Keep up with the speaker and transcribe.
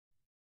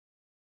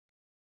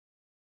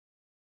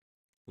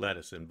Let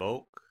us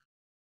invoke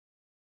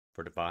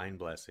for divine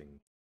blessing.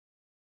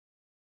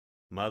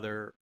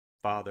 Mother,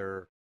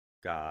 Father,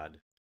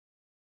 God,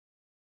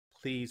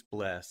 please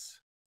bless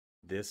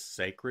this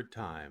sacred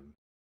time.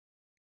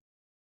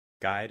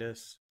 Guide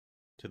us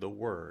to the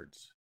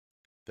words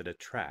that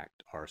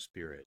attract our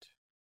spirit.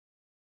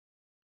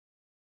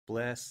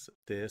 Bless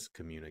this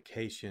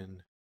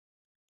communication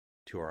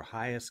to our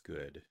highest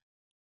good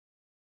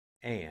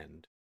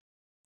and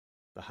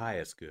the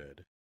highest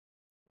good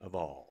of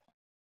all.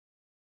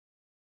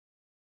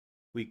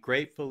 We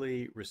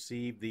gratefully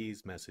receive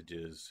these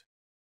messages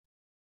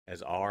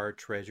as our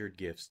treasured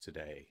gifts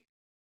today.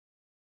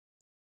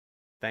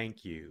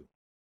 Thank you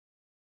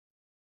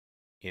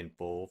in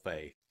full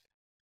faith.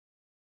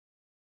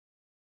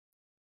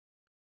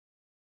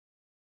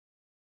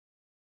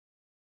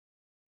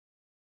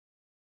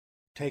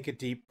 Take a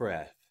deep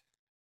breath.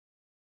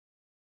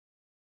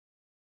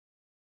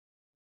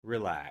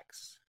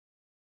 Relax.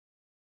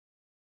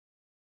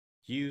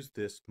 Use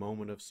this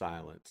moment of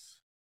silence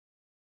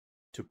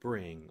to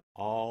bring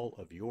all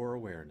of your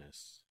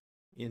awareness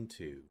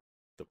into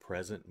the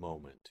present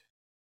moment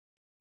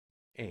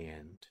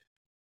and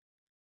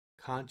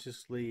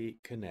consciously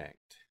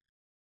connect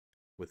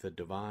with a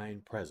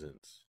divine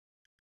presence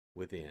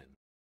within.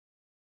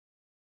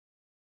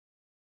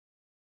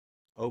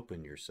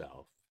 Open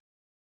yourself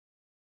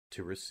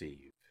to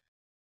receive.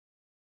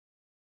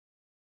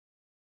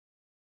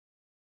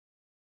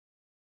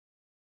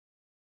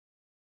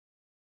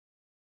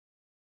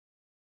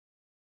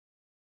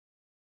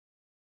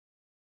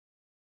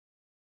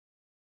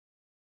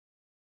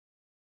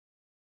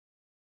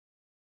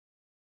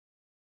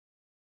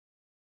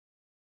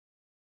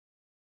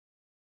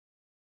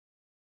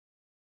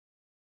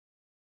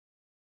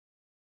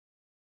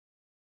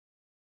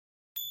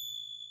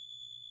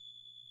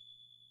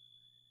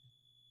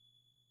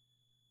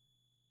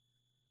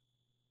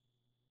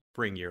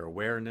 Bring your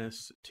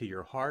awareness to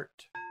your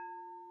heart.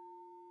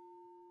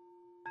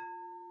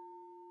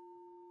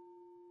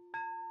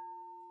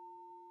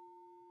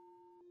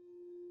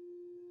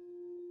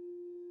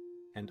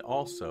 And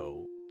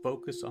also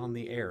focus on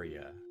the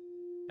area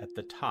at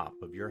the top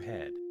of your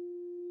head.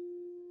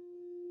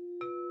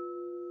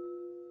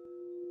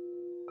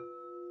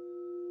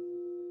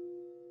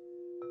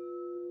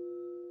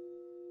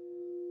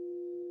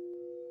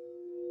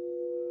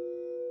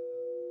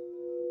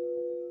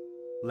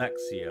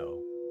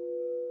 Lectio.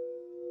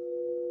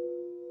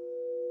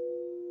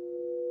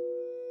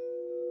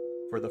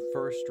 For the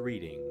first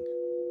reading,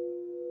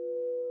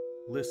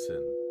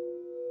 listen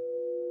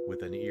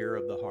with an ear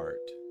of the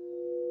heart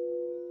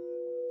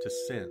to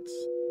sense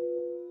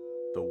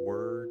the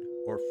word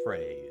or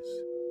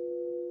phrase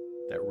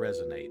that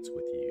resonates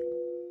with you.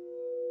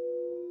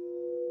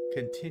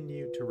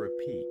 Continue to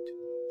repeat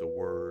the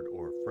word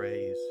or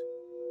phrase.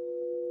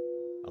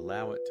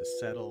 Allow it to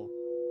settle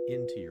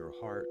into your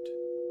heart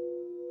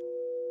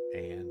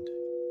and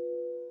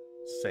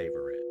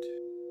savor it.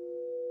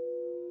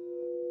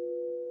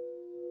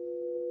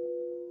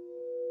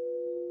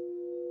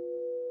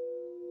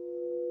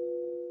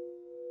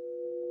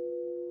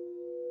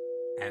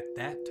 At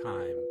that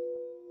time,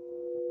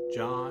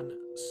 John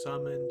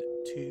summoned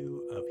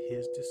 2 of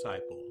his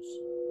disciples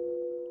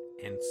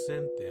and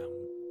sent them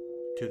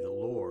to the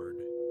Lord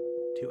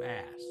to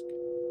ask,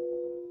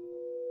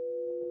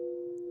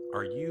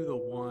 "Are you the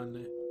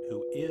one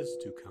who is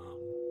to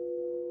come,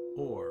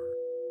 or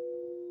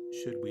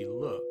should we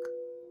look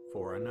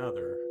for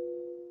another?"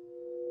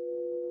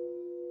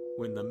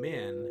 When the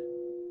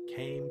men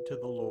came to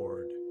the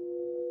Lord,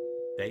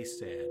 they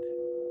said,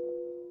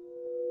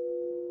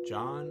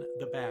 "John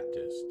the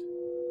Baptist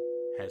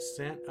has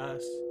sent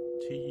us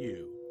to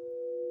you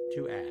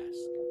to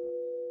ask,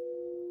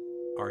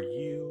 'Are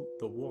you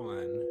the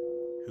one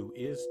who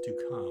is to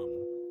come,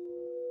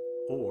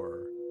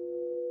 or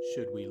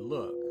should we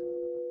look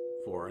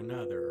for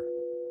another?'"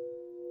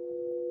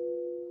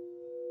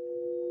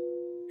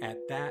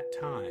 At that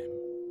time,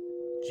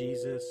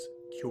 Jesus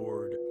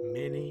cured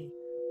many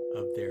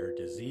of their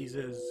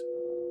diseases,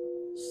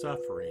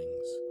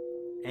 sufferings,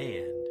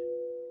 and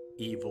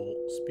evil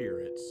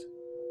spirits.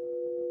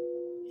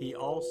 He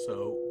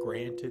also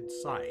granted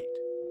sight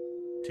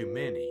to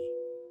many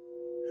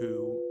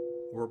who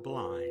were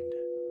blind.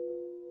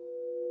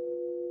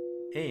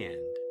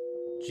 And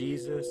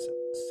Jesus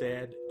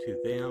said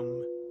to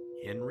them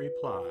in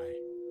reply,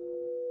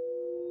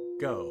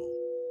 "Go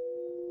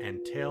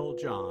and tell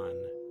John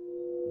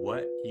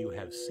what you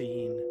have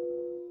seen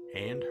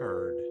and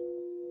heard.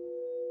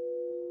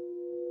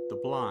 The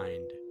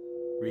blind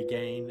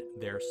regain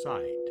their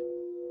sight,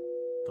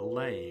 the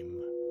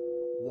lame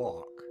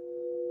walk,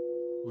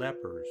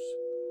 lepers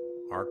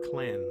are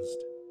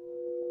cleansed,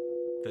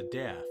 the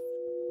deaf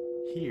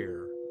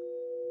hear,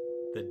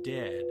 the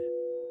dead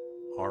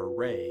are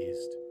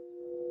raised,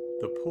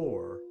 the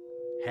poor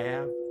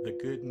have the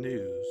good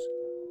news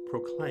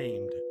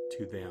proclaimed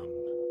to them.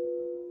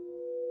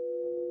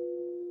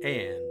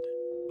 And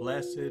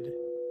blessed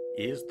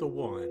is the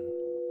one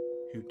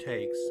who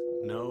takes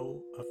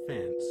no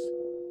offense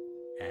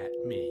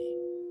at me."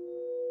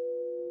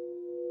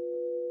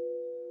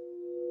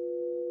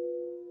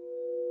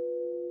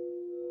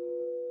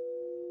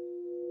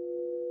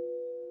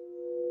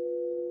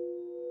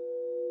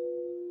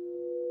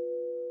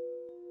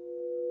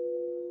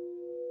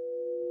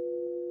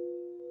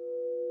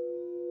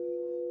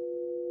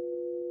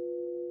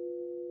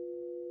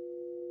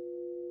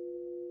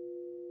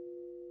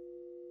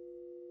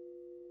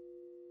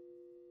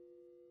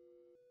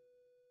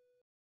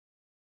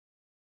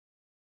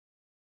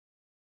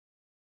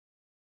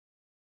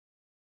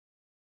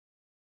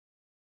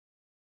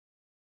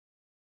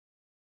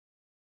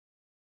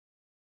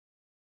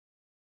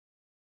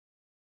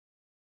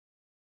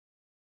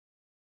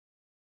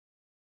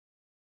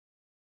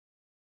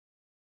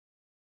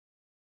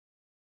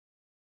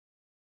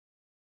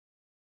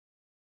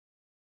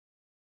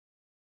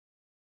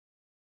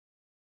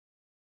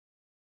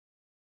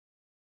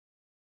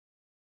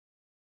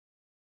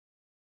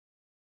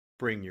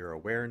 Bring your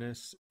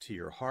awareness to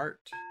your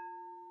heart.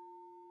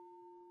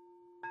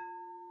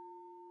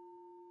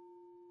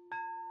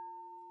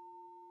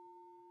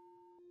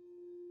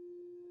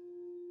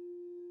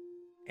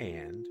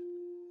 And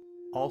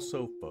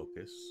also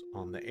focus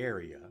on the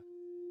area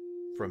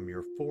from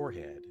your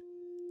forehead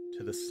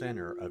to the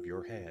center of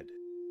your head.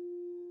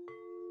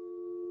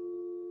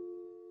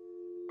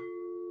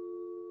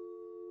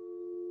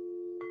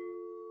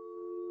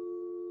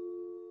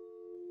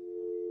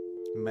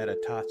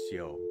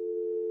 Meditatio.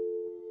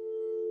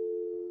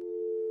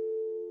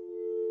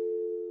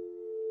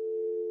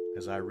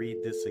 As I read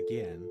this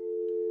again,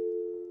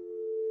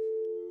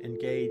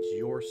 engage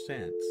your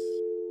sense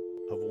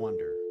of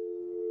wonder.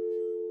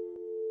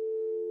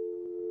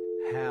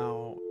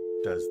 How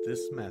does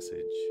this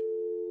message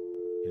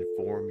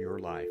inform your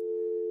life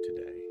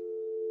today?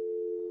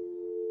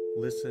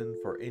 Listen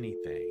for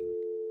anything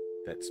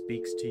that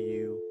speaks to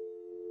you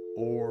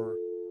or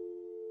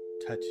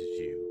touches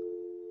you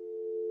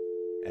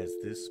as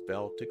this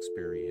felt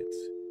experience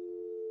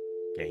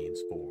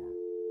gains form.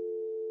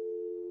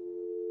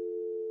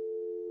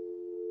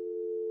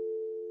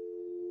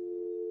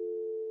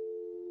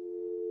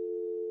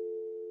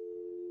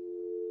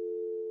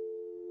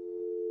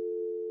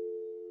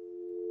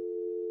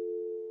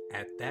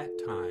 At that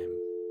time,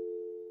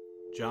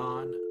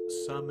 John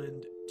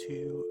summoned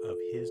 2 of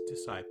his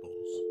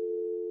disciples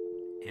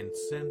and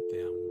sent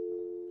them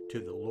to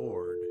the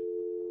Lord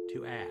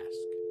to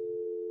ask,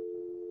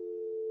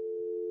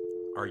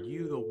 "Are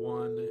you the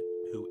one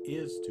who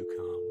is to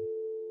come,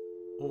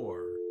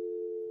 or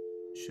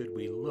should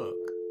we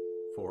look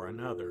for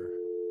another?"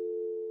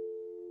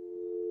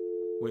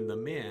 When the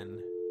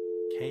men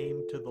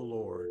came to the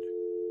Lord,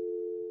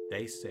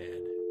 they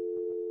said,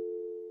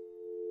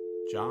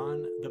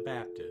 "John the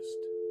Baptist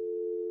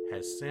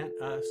has sent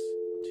us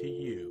to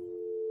you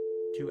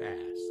to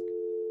ask,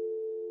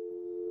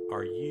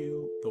 'Are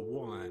you the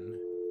one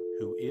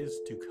who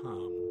is to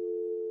come,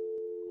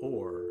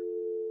 or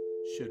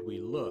should we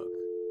look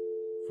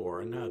for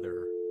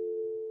another?'"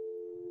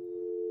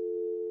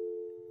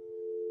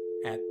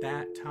 At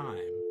that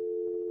time,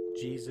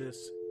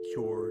 Jesus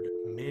cured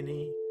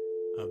many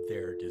of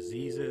their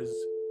diseases,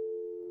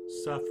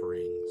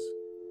 sufferings,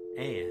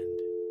 and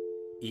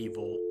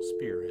evil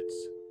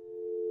spirits.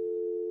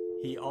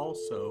 He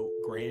also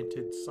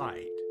granted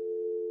sight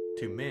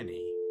to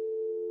many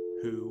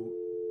who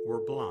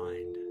were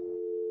blind.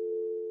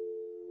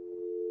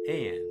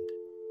 And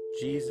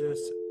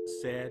Jesus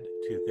said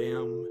to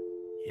them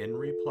in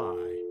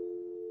reply,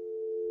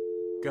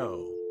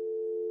 "Go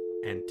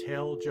and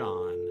tell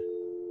John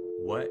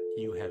what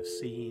you have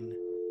seen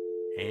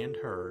and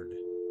heard.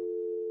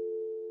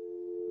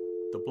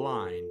 The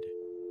blind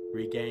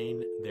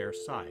regain their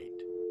sight,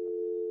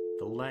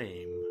 the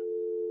lame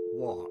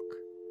walk,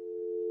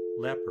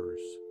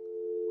 lepers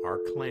are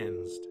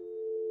cleansed,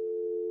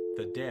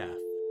 the deaf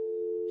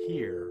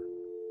hear,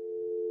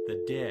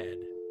 the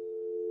dead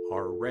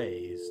are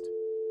raised,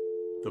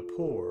 the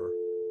poor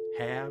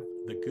have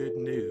the good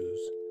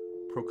news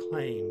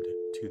proclaimed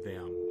to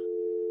them.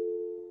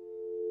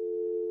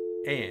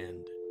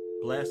 And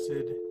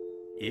blessed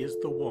is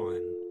the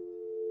one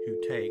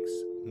who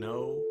takes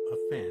no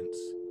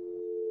offense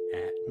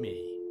at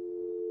me."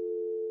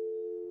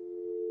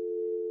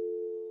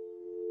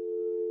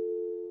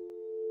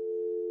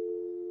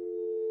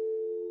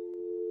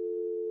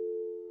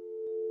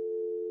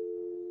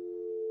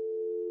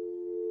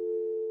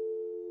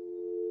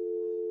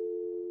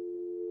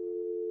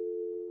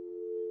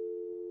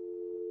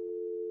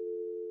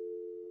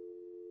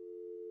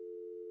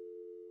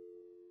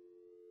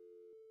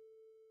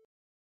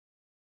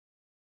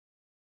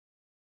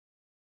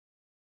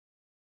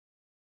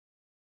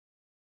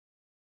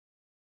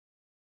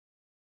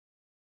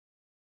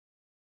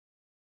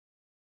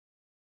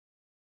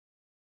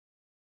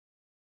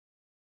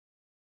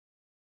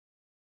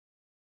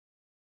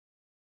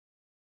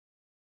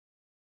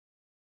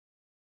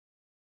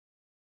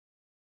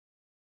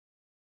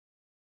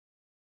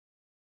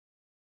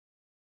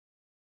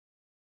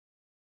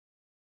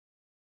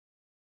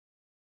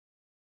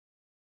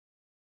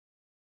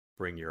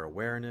 Bring your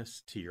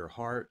awareness to your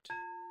heart.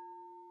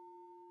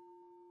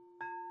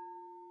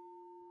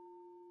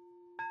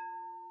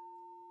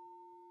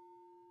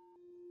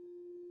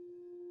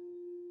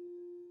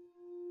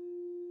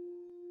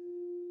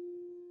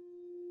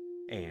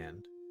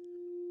 And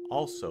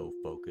also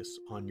focus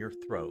on your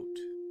throat.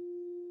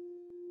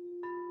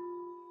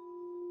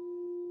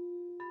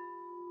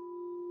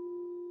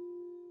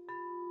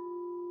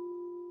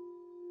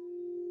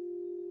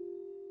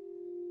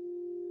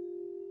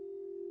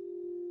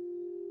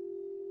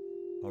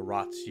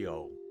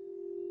 Oratio.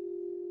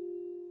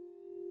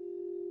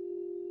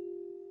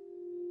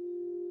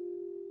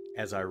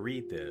 As I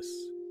read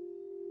this,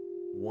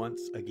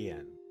 once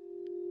again,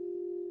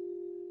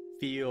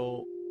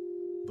 feel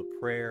the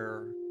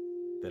prayer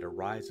that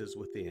arises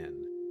within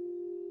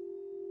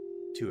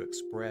to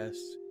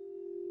express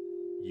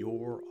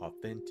your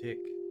authentic,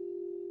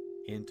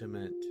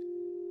 intimate,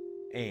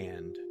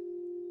 and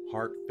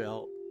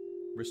heartfelt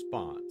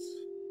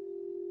response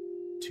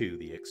to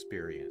the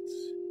experience.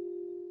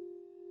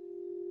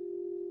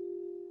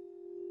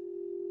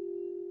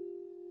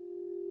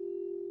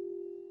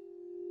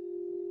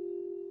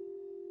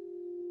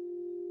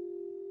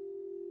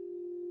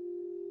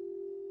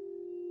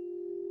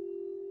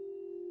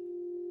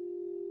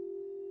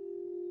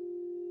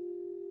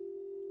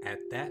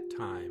 At that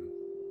time,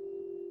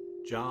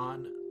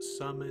 John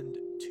summoned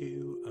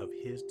 2 of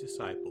his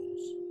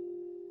disciples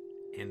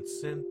and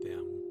sent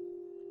them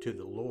to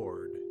the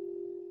Lord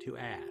to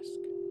ask,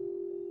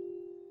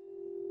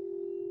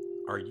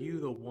 "Are you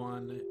the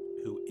one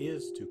who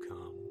is to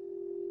come,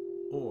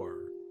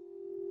 or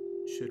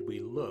should we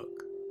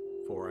look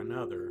for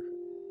another?"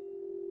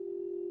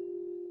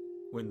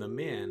 When the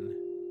men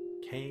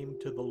came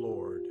to the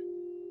Lord,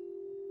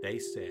 they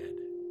said,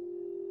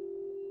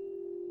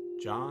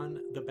 "John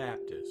the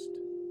Baptist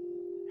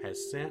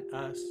has sent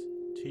us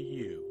to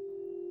you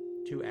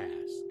to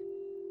ask,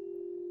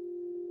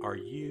 'Are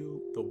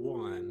you the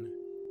one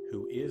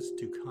who is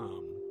to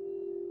come,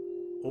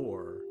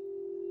 or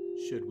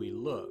should we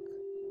look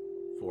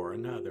for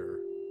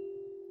another?'"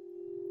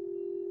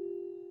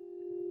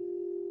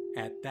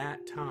 At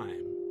that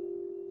time,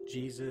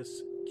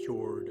 Jesus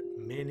cured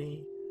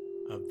many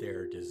of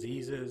their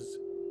diseases,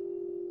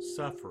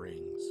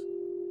 sufferings,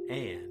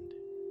 and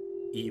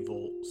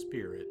evil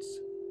spirits.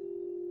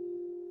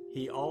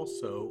 He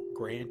also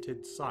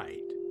granted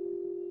sight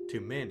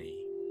to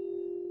many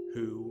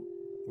who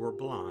were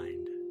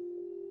blind.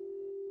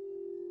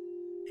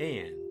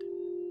 And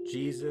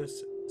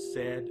Jesus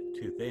said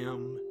to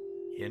them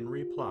in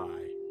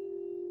reply,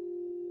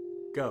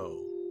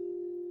 "Go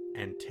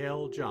and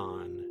tell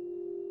John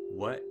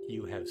what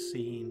you have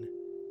seen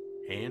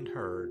and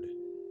heard.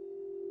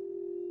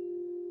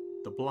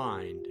 The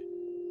blind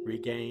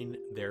regain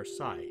their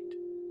sight,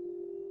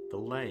 the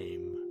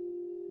lame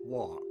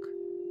walk,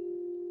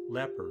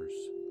 lepers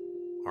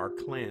are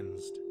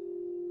cleansed,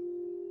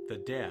 the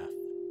deaf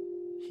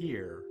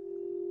hear,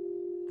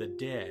 the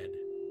dead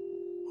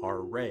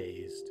are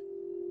raised,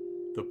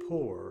 the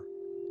poor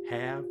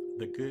have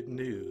the good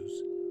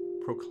news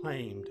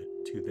proclaimed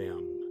to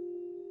them.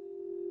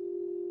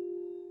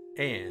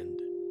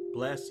 And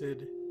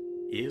blessed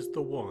is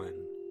the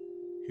one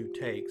who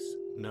takes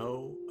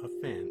no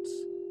offense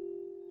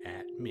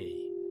at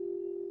me."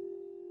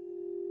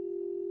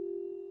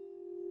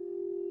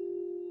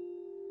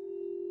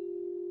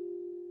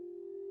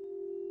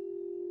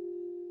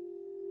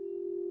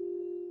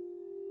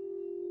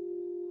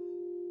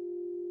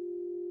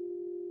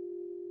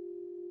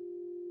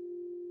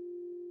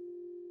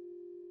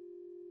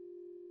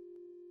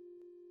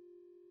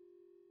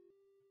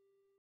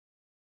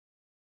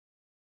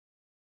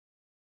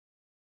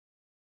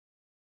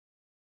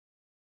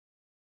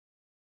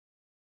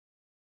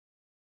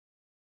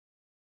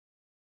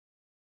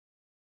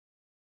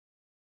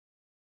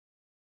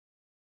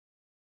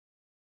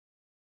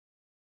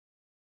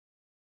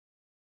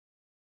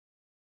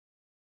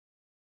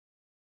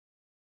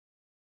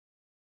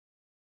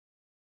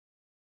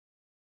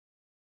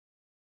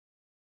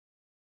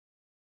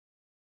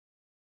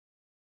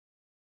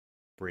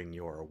 Bring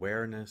your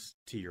awareness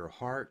to your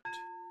heart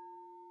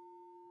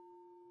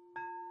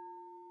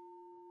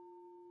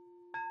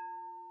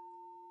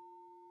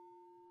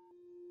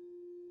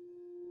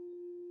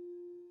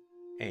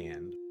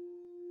and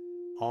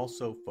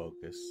also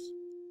focus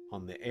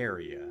on the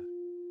area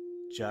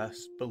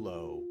just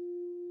below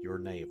your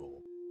navel.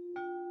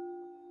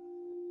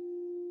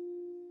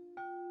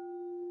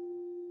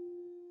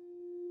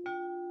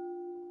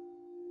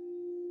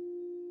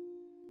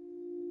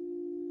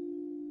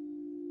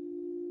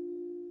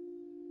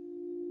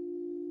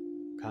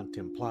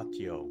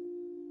 Contemplatio.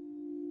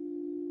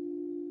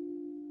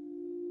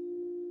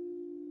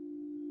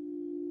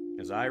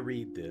 As I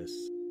read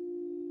this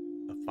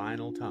a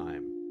final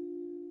time,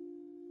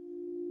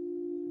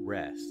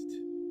 rest.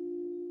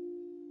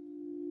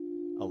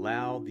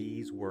 Allow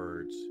these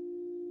words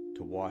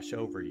to wash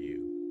over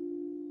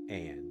you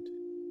and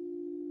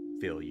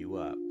fill you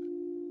up.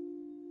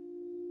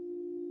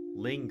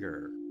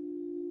 Linger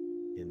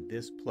in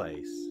this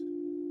place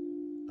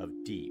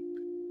of deep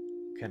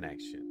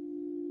connection.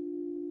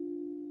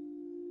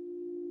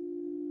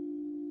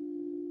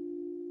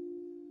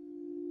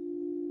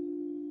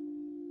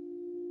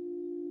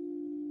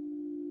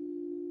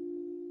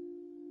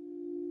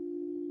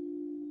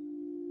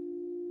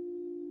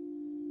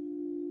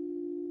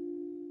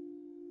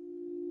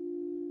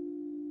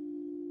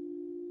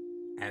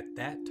 At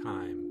that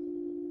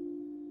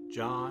time,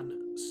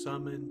 John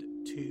summoned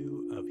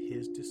 2 of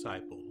his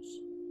disciples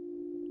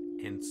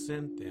and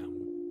sent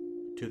them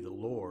to the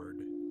Lord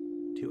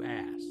to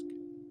ask,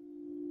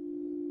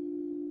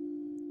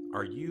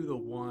 "Are you the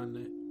one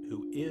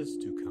who is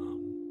to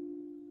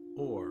come,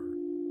 or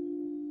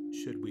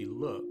should we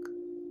look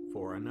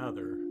for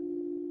another?"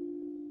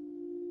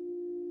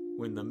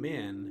 When the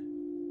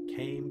men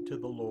came to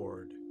the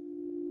Lord,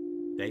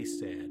 they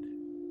said,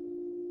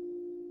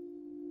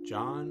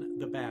 "John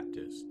the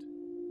Baptist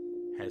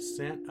has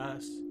sent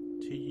us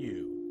to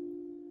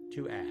you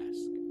to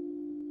ask,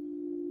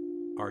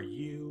 'Are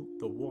you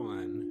the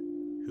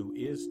one who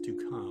is to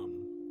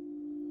come,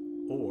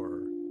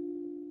 or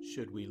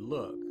should we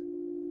look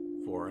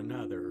for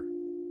another?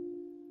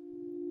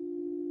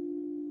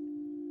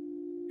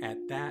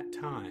 At that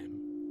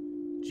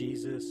time,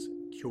 Jesus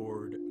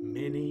cured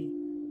many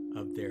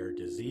of their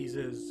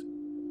diseases,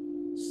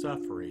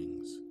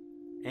 sufferings,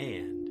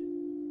 and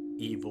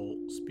evil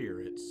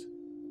spirits.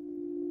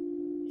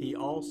 He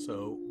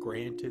also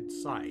granted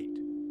sight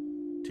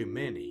to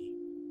many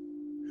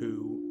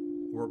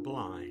who were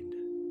blind.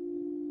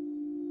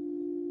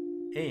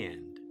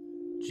 And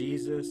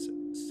Jesus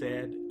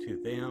said to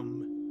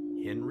them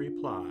in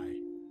reply,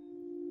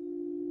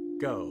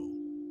 "Go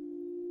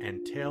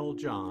and tell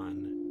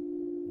John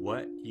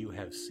what you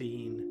have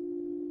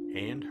seen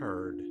and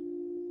heard.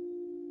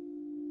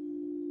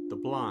 The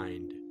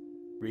blind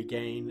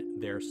regain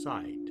their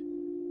sight,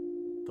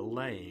 the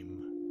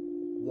lame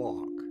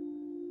walk,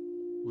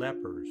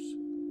 lepers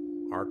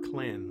are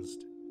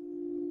cleansed,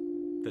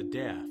 the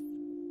deaf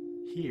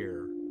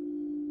hear,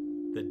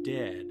 the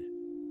dead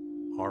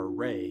are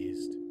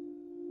raised,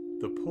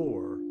 the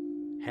poor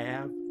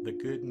have the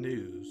good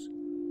news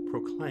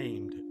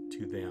proclaimed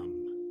to them.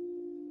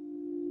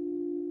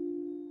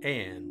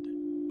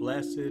 And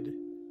blessed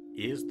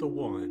is the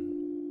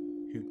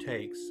one who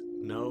takes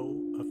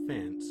no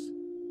offense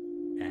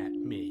at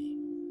me."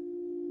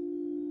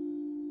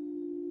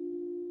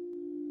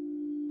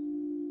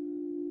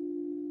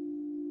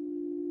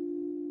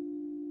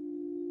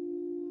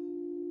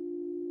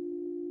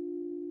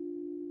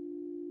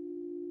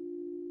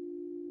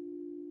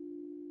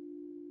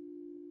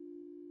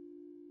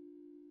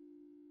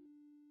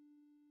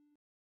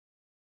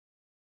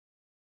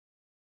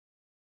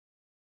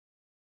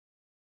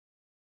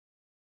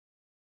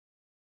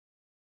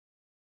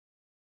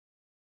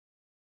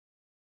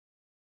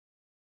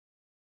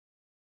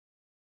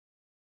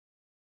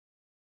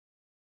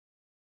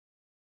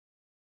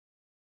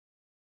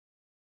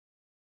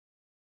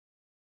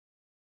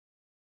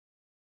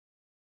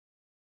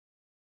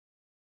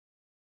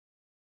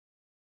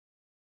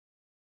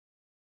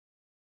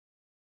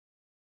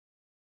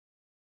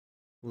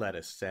 Let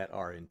us set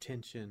our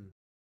intention.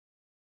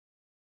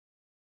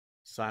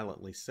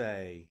 Silently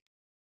say,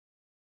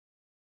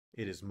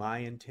 "It is my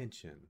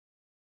intention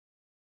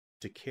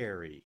to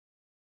carry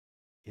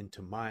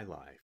into my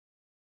life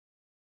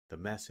the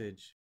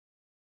message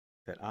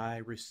that I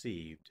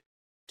received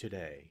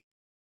today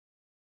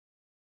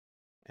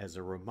as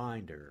a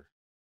reminder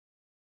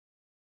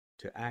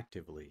to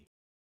actively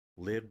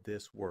live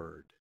this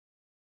word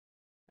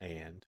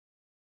and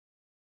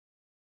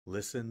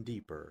listen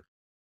deeper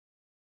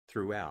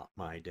throughout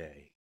my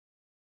day."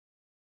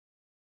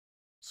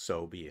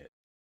 So be it.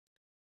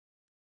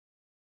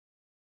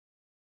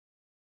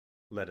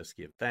 Let us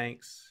give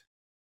thanks.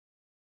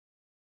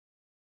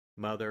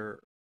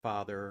 Mother,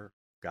 Father,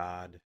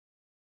 God,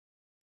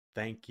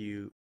 thank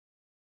you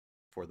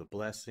for the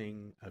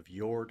blessing of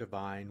your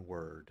divine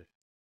word.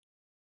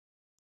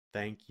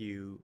 Thank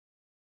you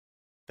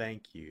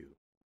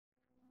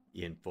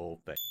in full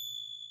faith.